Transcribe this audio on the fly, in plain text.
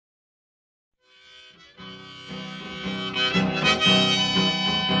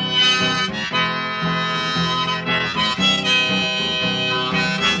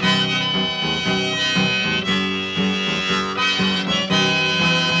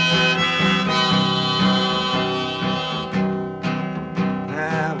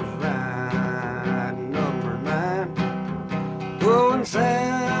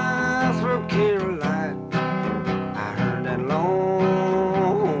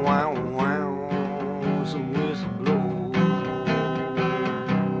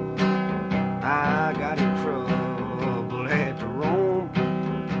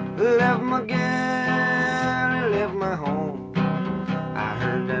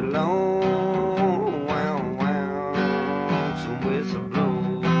that long some whistle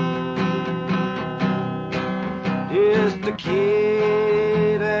blow. Just a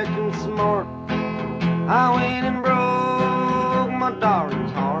kid acting smart, I went and broke my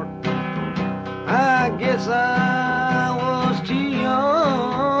darling's heart. I guess I was too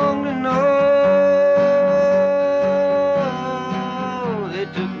young to know. They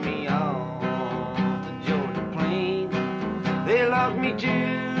took me off the Georgia plain. They locked me to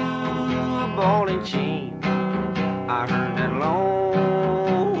a ball and chain. I heard that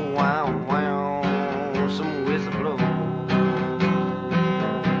long some whistle blow.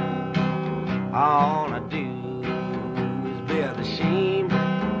 All I do is bear the shame.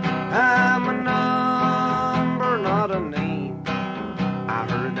 I'm a number, not a name. I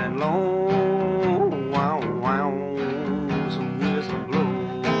heard that long some whistle blow.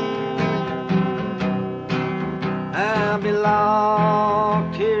 I'll be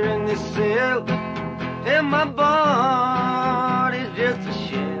locked here in this cell till my body's just a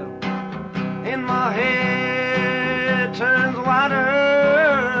shell, and my head turns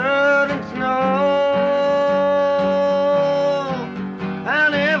whiter than snow.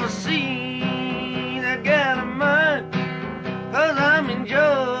 I'll never see that gal of mine, 'cause I'm in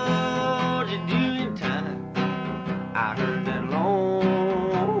Georgia doing time. I heard that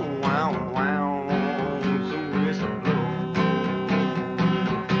long some whistle blow.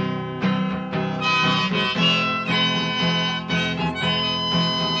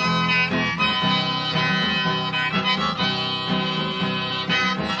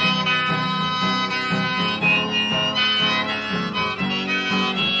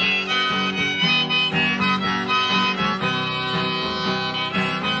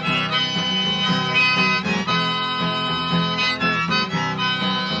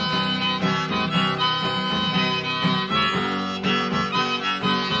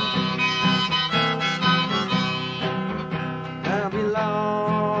 I'll be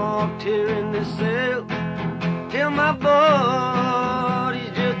locked here in this cell till my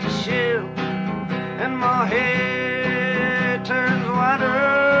body's just a shell, and my head turns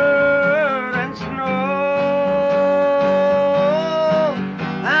whiter than snow.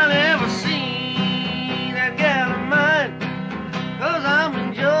 I'll never see that gal of mine, 'cause I'm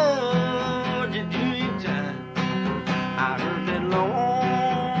in Georgia doing time. I heard that long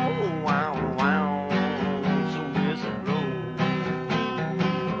some whistle blow.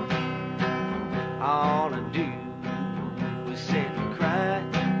 All I do is sit and cry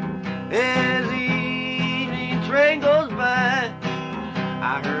as the evening train goes by.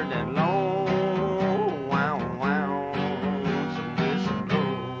 I heard that long some whistle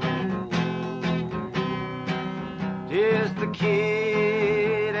blow. Just a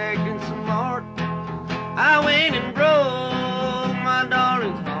kid acting smart, I went and broke my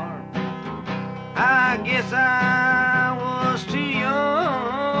darling's heart. I guess I was too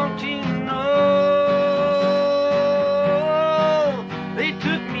young to know. They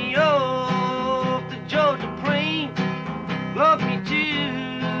took me off the Georgia plain, locked me to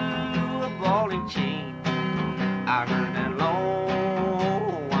a ball and chain. I heard that long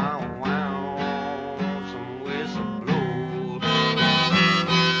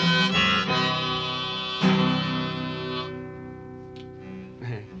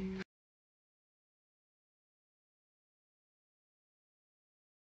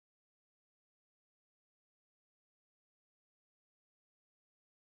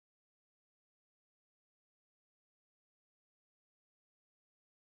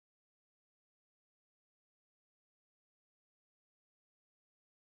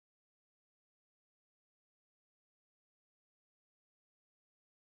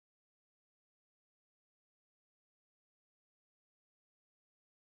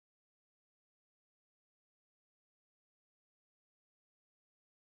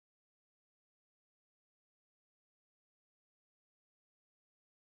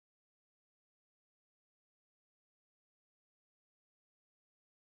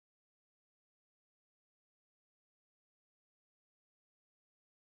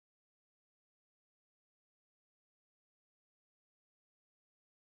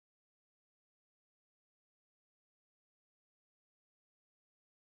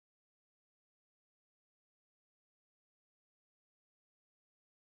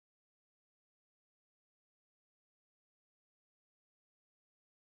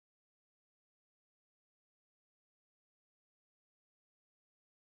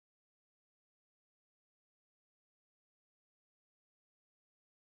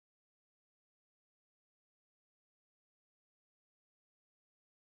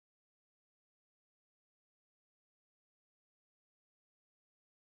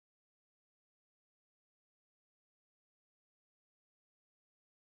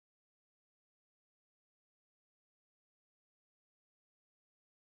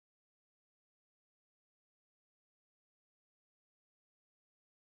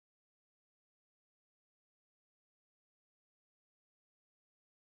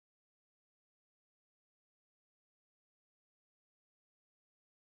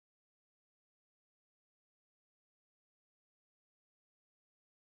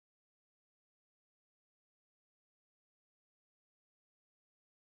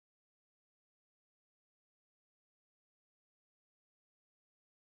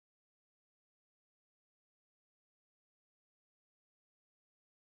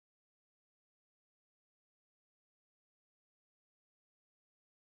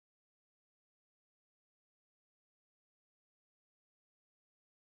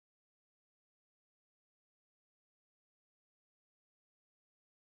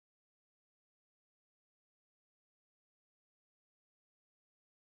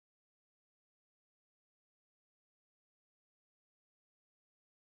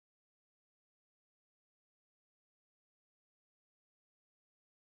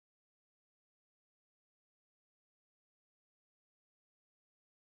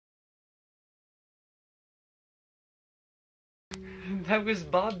That was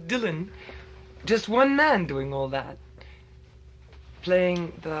Bob Dylan. Just one man doing all that.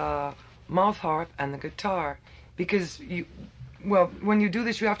 Playing the mouth harp and the guitar. Because when you do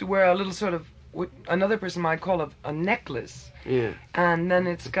this, you have to wear a little sort of what another person might call a necklace. Yeah. And then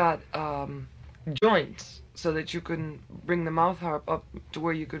it's got joints so that you can bring the mouth harp up to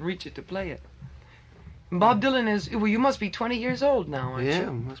where you can reach it to play it. Bob Dylan is, well, you must be 20 years old now, aren't you? Yeah,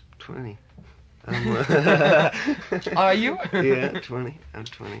 I must be 20. Are you? Yeah, 20. I'm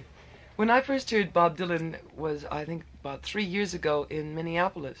 20. When I first heard Bob Dylan was, I think, about 3 years ago in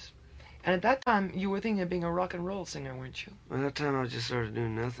Minneapolis. And at that time, you were thinking of being a rock and roll singer, weren't you? Well, that time I was just sort of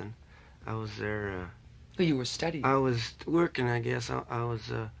doing nothing. I was there, Well, you were studying. I was working, I guess. I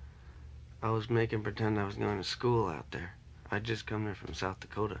was making pretend I was going to school out there. I'd just come there from South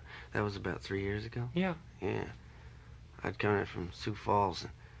Dakota. That was about 3 years ago. Yeah. Yeah. I'd come there from Sioux Falls,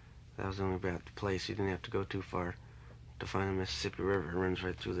 and that was only about the place. You didn't have to go too far to find the Mississippi River. It runs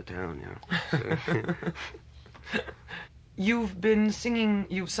right through the town, you know. So. You've been singing,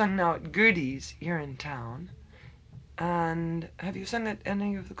 you've sung now at Gertie's here in town. And have you sung at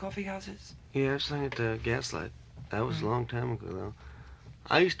any of the coffee houses? Yeah, I've sung at the Gaslight. That was a long time ago, though.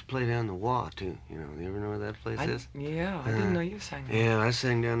 I used to play down the Wah, too. You know, you ever know where that place is? Yeah, I didn't know you sang there. Yeah, I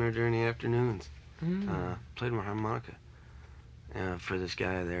sang down there during the afternoons. Mm. Played my harmonica for this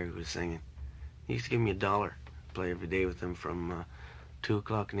guy there who was singing. He used to give me $1. Play every day with him from 2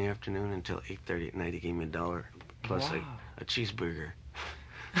 o'clock in the afternoon until 8:30 at night. He gave me $1 plus Wow. a cheeseburger.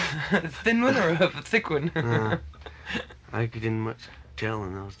 A thin one or a thick one? I didn't much tell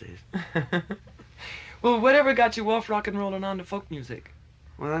in those days. Well, whatever got you off rock and roll and on to folk music?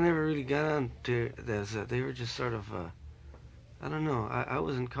 Well, I never really got on to those. They were just sort of, I don't know. I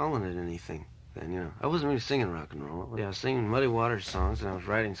wasn't calling it anything then, you know. I wasn't really singing rock and roll. Yeah, I was singing Muddy Waters songs, and I was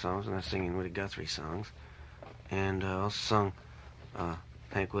writing songs, and I was singing Woody Guthrie songs. And I also sung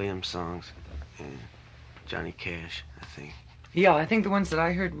Hank Williams songs and Johnny Cash, I think. Yeah, I think the ones that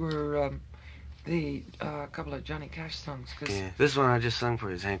I heard were the couple of Johnny Cash songs. Cause Yeah, this one I just sung for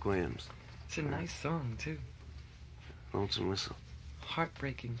is Hank Williams. it's a nice song, too. Lonesome Whistle.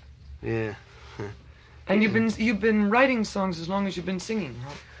 Heartbreaking. Yeah. And you've been writing songs as long as you've been singing,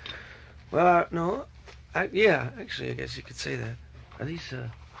 huh? Well, no. Yeah, actually, I guess you could say that. Are these,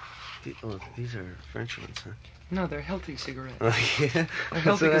 these are French ones, huh? No, they're healthy cigarettes. Oh, yeah? They're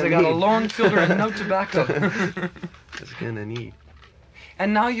healthy because they got a long filter and no tobacco. That's kind of neat.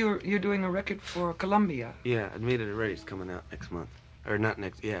 And now you're doing a record for Columbia. Yeah, I made it already. It's coming out next month. Or not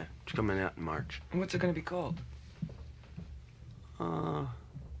next, yeah, it's coming out in March. What's it going to be called?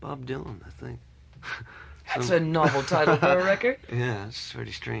 Bob Dylan, I think. That's a novel title for a record. Yeah, it's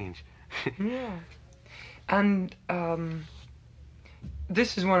pretty strange. Yeah. And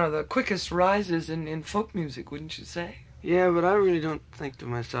this is one of the quickest rises in folk music, wouldn't you say? Yeah, but I really don't think to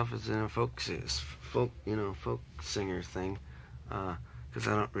myself as a folk singer thing, because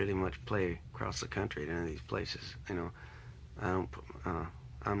I don't really much play across the country at any of these places. You know, I don't.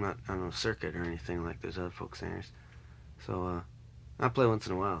 I'm not on a circuit or anything like those other folk singers. So I play once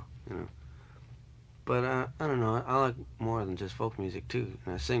in a while, you know. But I don't know. I like more than just folk music too,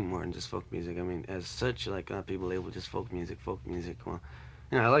 and I sing more than just folk music. I mean, as such, like people label just folk music. Well,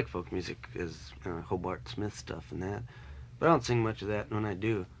 you know, I like folk music as Hobart Smith stuff and that, but I don't sing much of that. And when I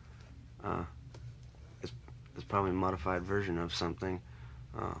do, it's probably a modified version of something.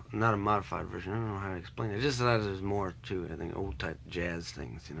 Not a modified version. I don't know how to explain it. It's just that there's more to it. I think old type jazz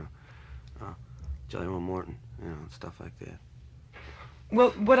things, you know, Jelly Roll Morton, you know, and stuff like that.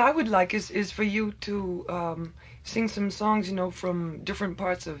 Well, what I would like is for you to sing some songs, you know, from different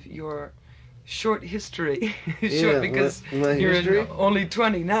parts of your short history. Short because my you're history? only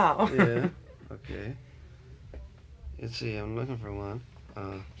 20 now. Yeah. Okay. Let's see. I'm looking for one.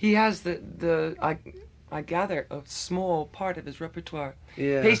 He has I gather a small part of his repertoire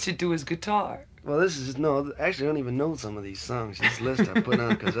Yeah. pasted to his guitar. Well, this is actually, I don't even know some of these songs. This list I put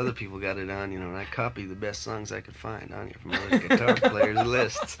on because other people got it on, you know, and I copied the best songs I could find on here from other guitar players'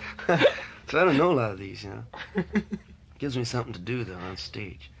 lists. So I don't know a lot of these, you know. Gives me something to do though on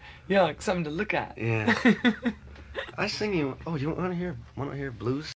stage. Yeah, like something to look at. Yeah. I sing you. Oh, you want to hear blues?